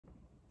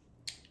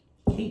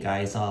Hey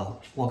guys,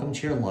 welcome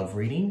to your love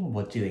reading.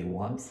 What do they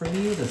want from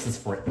you? This is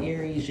for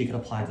Aries. You can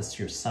apply this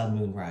to your Sun,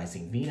 Moon,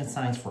 Rising, Venus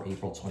signs for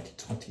April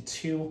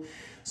 2022.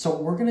 So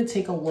we're going to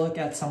take a look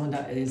at someone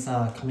that is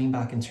coming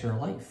back into your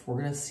life. We're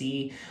going to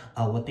see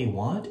what they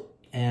want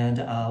and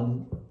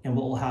what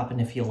will happen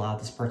if you allow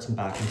this person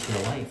back into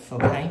your life,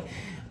 okay?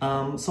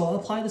 So I'll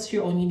apply this to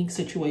your own unique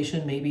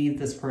situation. Maybe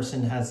this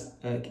person has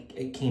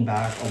came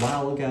back a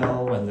while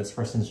ago and this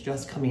person's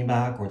just coming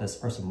back, or this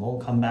person will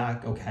come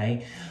back,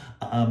 okay?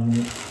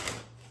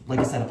 Like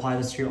I said, apply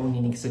this to your own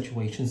unique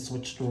situation.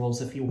 Switch the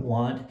rules if you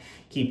want.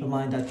 Keep in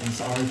mind that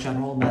these are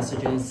general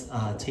messages.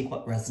 Take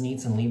what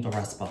resonates and leave the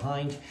rest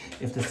behind.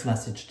 If this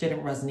message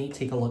didn't resonate,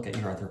 take a look at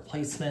your other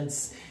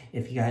placements.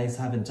 If you guys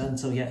haven't done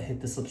so yet,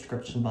 hit the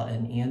subscription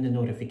button and the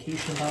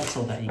notification bell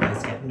so that you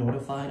guys get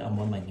notified on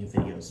when my new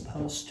videos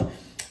post.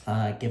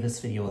 Give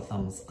this video a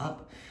thumbs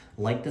up.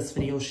 Like this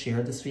video,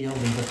 share this video,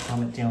 leave a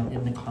comment down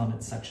in the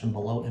comment section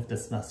below if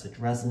this message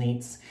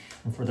resonates.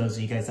 And for those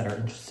of you guys that are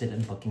interested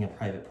in booking a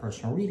private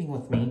personal reading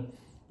with me,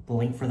 the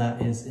link for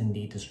that is in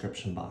the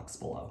description box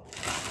below.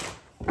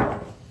 All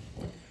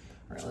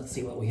right, let's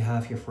see what we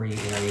have here for you,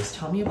 Aries.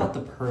 Tell me about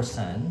the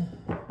person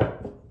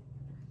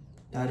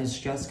that is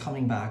just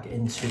coming back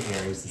into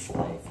Aries'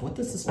 life. What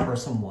does this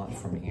person want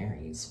from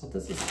Aries? What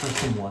does this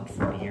person want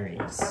from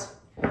Aries?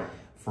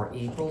 For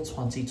April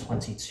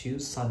 2022,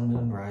 Sun,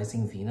 Moon,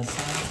 Rising, Venus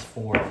signs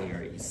for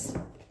Aries.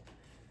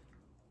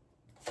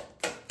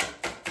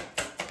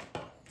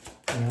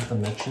 We have the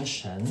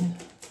Magician.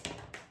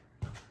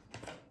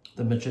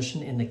 The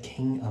Magician and the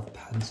King of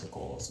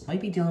Pentacles.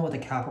 Might be dealing with a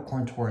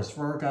Capricorn, Taurus,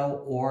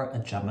 Virgo, or a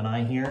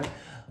Gemini here.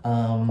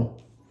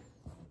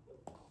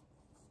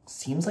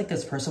 Seems like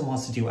this person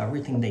wants to do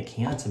everything they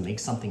can to make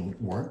something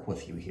work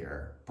with you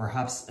here.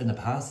 Perhaps in the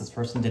past, this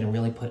person didn't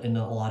really put in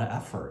a lot of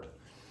effort.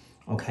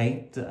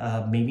 Okay,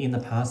 maybe in the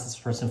past this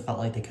person felt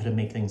like they couldn't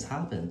make things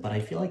happen, but I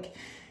feel like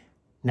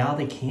now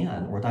they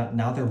can, or that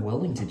now they're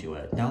willing to do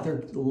it. Now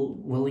they're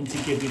willing to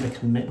give you the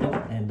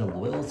commitment and the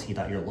loyalty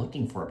that you're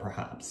looking for,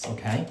 perhaps,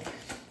 okay?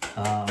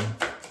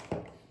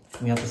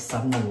 We have the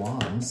Seven of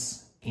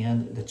Wands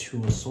and the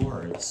Two of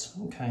Swords,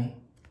 okay?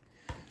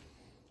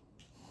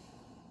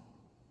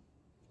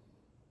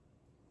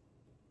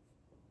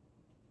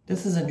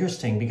 This is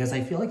interesting because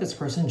I feel like this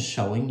person is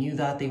showing you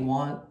that they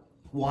want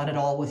it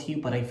all with you,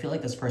 but I feel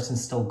like this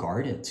person's still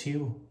guarded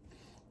too.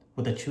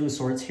 With the Two of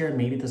Swords here,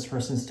 maybe this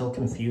person's still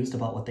confused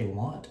about what they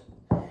want,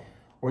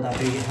 or that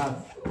they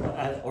have,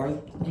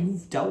 or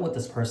you've dealt with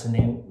this person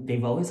and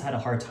they've always had a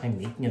hard time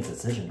making a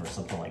decision or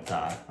something like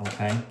that,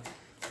 okay?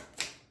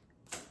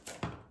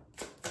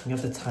 You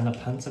have the Ten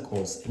of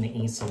Pentacles and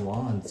the Ace of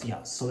Wands.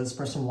 Yeah, so this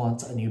person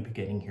wants a new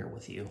beginning here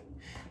with you.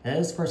 And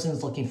this person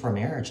is looking for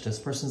marriage. This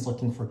person is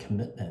looking for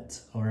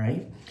commitment, all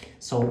right?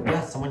 So,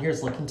 yeah, someone here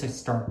is looking to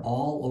start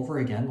all over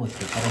again with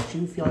you. But I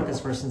do feel like this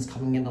person's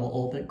coming in a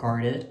little bit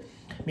guarded,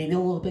 maybe a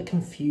little bit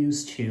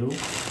confused too.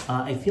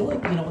 I feel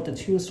like, you know, with the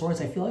Two of Swords,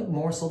 I feel like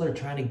more so they're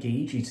trying to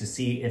gauge you to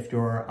see if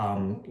you're,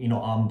 you know,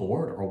 on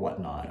board or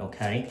whatnot,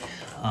 okay?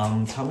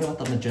 Tell me about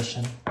the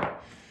Magician.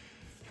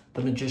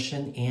 The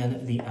Magician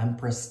and the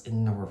Empress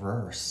in the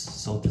reverse.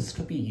 So this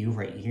could be you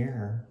right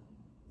here.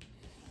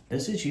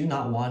 This is you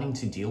not wanting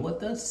to deal with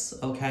this,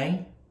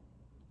 okay?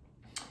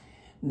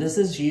 This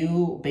is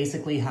you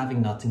basically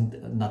having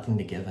nothing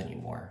to give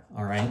anymore,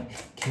 all right?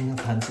 King of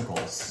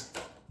Pentacles.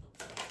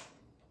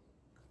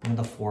 And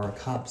the Four of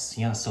Cups.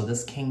 Yeah, so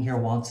this king here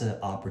wants an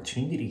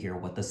opportunity here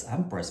with this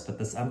Empress, but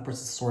this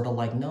Empress is sort of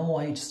like, no,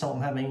 I just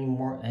don't have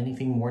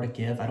anything more to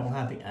give. I don't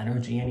have the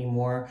energy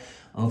anymore,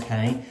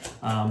 okay?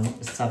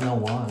 Seven of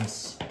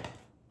Wands.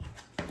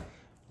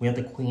 We have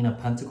the Queen of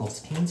Pentacles.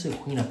 King to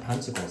Queen of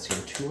Pentacles here.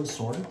 Two of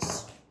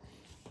Swords.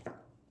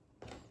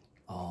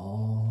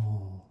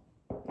 Oh.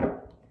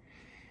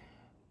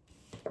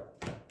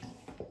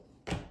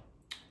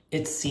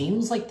 It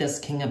seems like this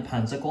King of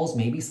Pentacles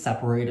may be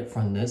separated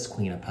from this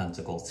Queen of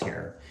Pentacles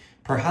here.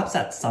 Perhaps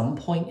at some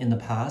point in the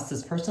past,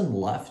 this person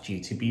left you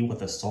to be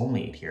with a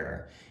soulmate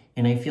here.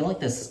 And I feel like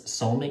this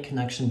soulmate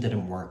connection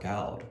didn't work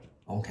out,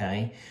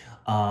 okay?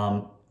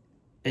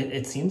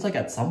 It seems like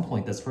at some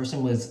point this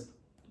person was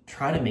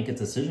trying to make a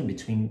decision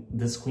between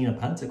this Queen of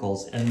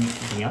Pentacles and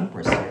the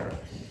Empress here.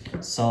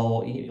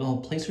 So, you know,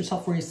 place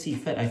yourself where you see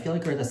fit. I feel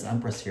like you're this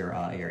Empress here,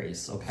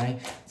 Aries, okay?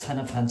 Ten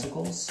of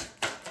Pentacles.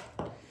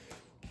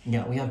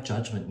 Yeah, we have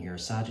Judgment here.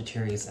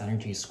 Sagittarius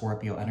energy,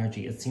 Scorpio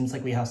energy. It seems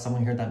like we have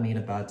someone here that made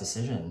a bad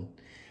decision.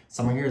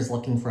 Someone here is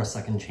looking for a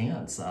second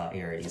chance,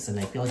 Aries, and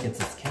I feel like it's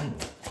this king.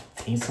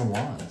 Ace of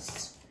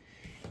Wands.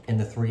 And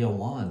the Three of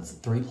Wands.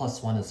 3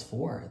 plus 1 is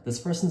 4. This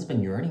person's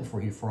been yearning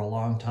for you for a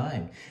long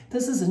time.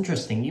 This is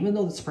interesting. Even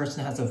though this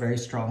person has a very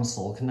strong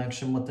soul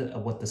connection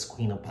with this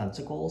Queen of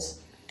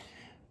Pentacles,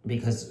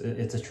 because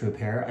it's a true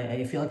pair,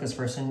 I feel like this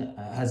person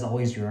has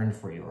always yearned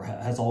for you, or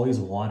has always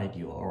wanted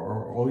you,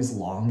 or always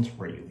longed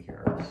for you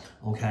here,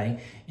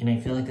 okay? And I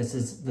feel like this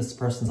is this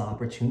person's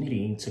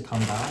opportunity to come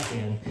back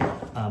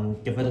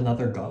and give it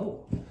another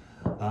go.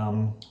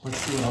 Let's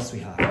see what else we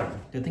have here.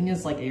 The thing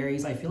is, like,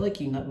 Aries, I feel like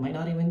you might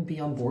not even be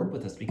on board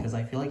with this because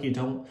I feel like you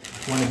don't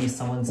want to be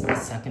someone's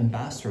second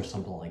best or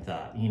something like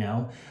that, you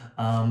know?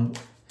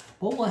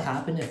 What will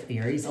happen if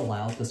Aries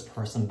allowed this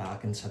person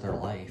back into their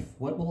life?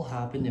 What will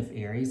happen if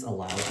Aries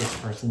allowed this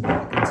person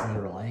back into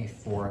their life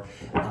for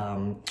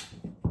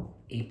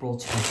April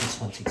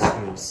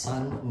 2022?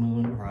 Sun,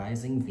 Moon,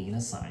 Rising,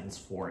 Venus signs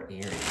for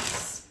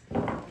Aries.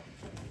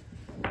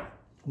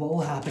 What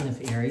will happen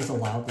if Aries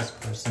allowed this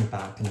person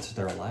back into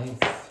their life?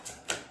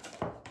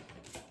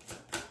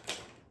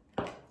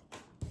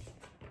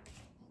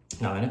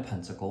 Nine of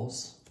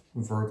Pentacles.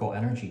 Virgo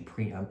energy,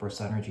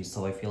 pre-Empress energy.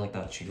 So I feel like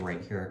that's you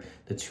right here.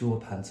 The Two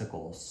of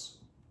Pentacles.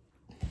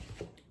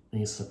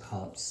 Ace of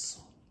Cups.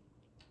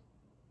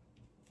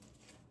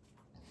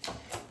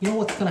 You know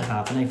what's going to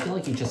happen? I feel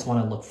like you just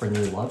want to look for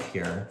new love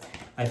here.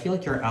 I feel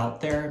like you're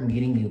out there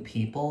meeting new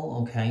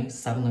people, okay?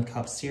 Seven of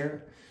Cups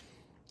here.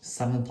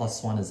 7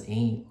 plus 1 is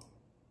 8.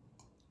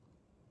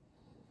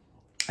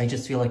 I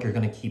just feel like you're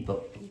going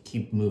to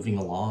keep moving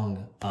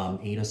along.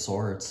 8 of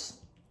Swords.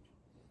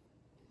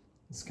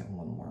 Let's get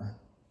one more.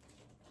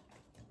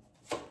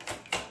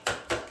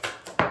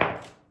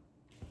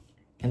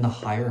 And the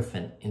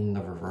Hierophant in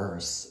the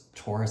reverse,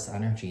 Taurus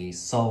energy.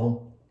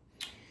 So,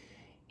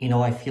 you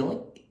know, I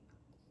feel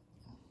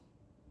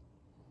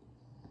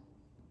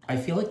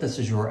like this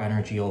is your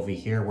energy over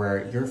here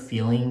where you're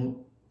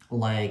feeling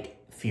like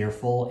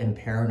fearful and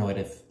paranoid.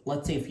 If,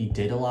 let's say, if you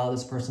did allow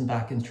this person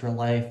back into your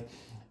life,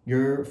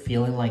 you're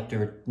feeling like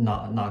they're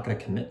not going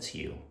to commit to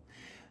you.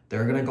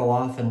 They're going to go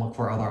off and look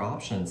for other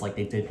options like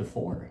they did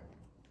before.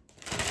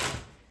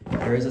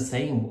 There is a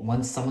saying,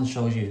 once someone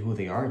shows you who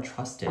they are,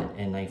 trust it.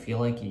 And I feel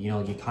like, you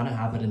know, you kind of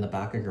have it in the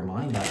back of your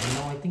mind that, you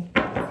know,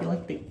 I feel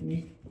like,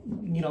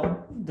 you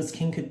know, this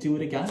king could do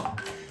it again.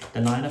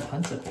 The Nine of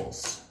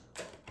Pentacles.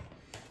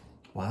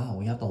 Wow,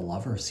 we have the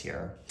Lovers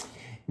here.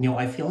 You know,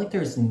 I feel like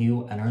there's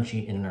new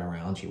energy in and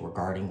around you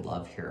regarding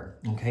love here,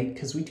 okay?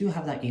 Because we do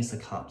have that Ace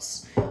of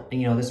Cups. And,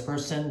 you know,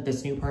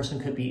 this new person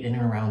could be in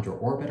and around your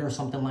orbit or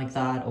something like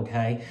that,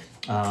 okay?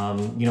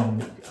 You know,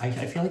 I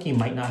feel like you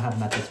might not have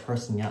met this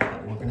person yet,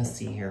 but we're going to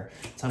see here.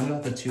 Tell me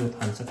about the Two of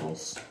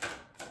Pentacles.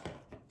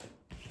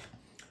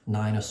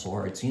 Nine of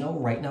Swords. You know,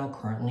 right now,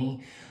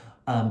 currently,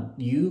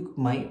 you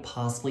might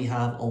possibly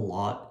have a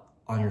lot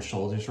on your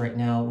shoulders right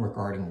now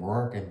regarding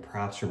work, and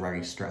perhaps you're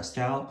very stressed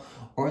out,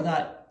 or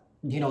that,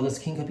 you know, this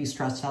king could be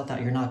stressed out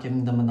that you're not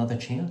giving them another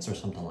chance or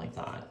something like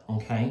that,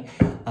 okay?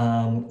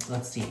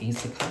 Let's see,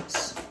 Ace of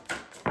Cups.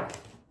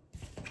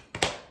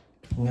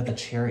 We got the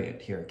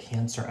Chariot here,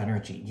 Cancer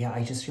energy. Yeah,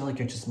 I just feel like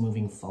you're just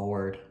moving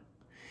forward.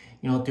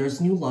 You know, there's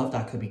new love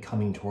that could be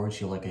coming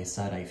towards you, like I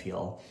said, I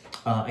feel.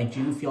 I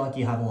do feel like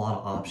you have a lot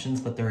of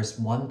options, but there's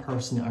one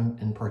person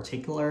in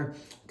particular,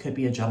 could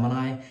be a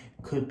Gemini,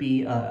 could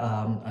be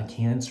a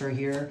Cancer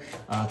here.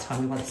 Tell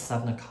me about the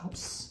Seven of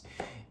Cups.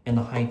 And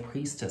the High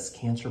Priestess,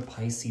 Cancer,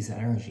 Pisces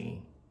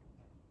energy.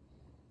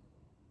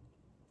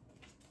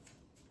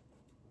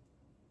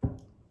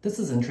 This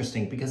is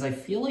interesting because I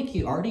feel like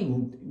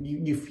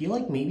you feel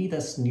like maybe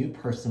this new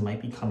person might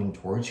be coming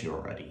towards you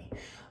already.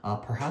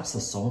 Perhaps a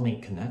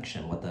soulmate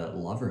connection with the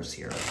Lovers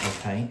here,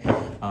 okay?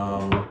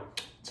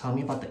 Tell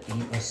me about the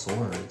Eight of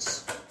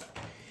Swords.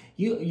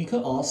 You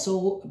could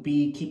also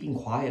be keeping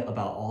quiet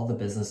about all the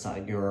business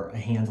that you're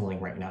handling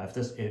right now.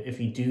 If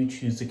you do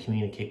choose to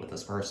communicate with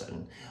this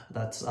person,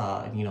 that's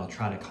you know,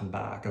 trying to come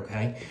back.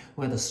 Okay,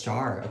 we have the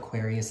Star,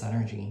 Aquarius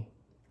energy,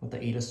 with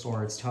the Eight of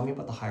Swords. Tell me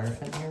about the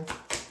Hierophant here,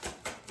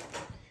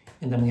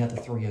 and then we have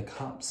the Three of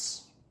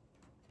Cups.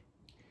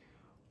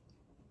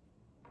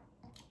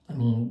 I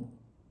mean,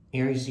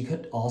 Aries, you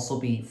could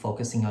also be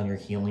focusing on your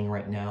healing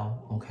right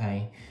now.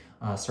 Okay,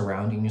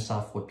 surrounding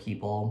yourself with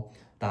people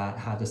that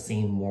have the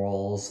same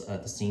morals,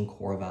 the same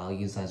core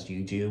values as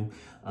you do.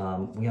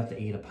 We have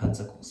the Eight of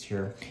Pentacles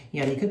here.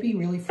 Yeah, you could be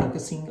really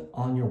focusing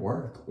on your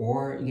work,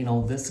 or, you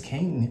know, this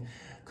king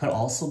could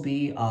also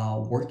be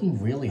working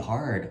really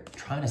hard,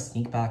 trying to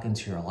sneak back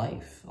into your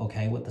life,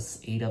 okay, with this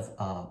Eight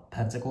of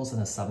Pentacles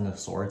and the Seven of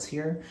Swords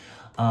here.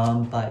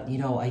 But, you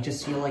know, I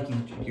just feel like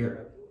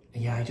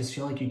I just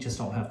feel like you just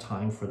don't have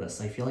time for this.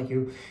 I feel like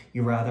you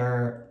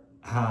rather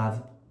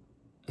have,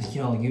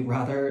 you know, you'd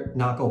rather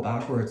not go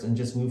backwards and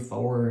just move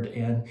forward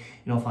and,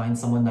 you know, find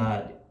someone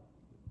that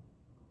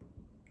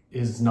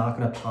is not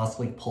going to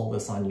possibly pull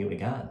this on you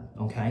again,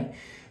 okay?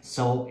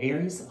 So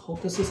Aries,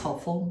 hope this was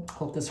helpful.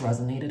 Hope this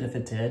resonated. If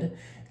it did,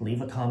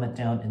 leave a comment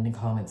down in the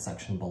comment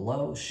section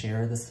below.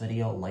 Share this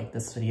video, like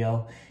this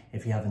video.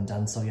 If you haven't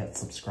done so yet,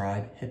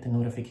 subscribe, hit the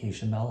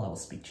notification bell. I will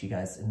speak to you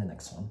guys in the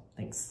next one.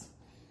 Thanks.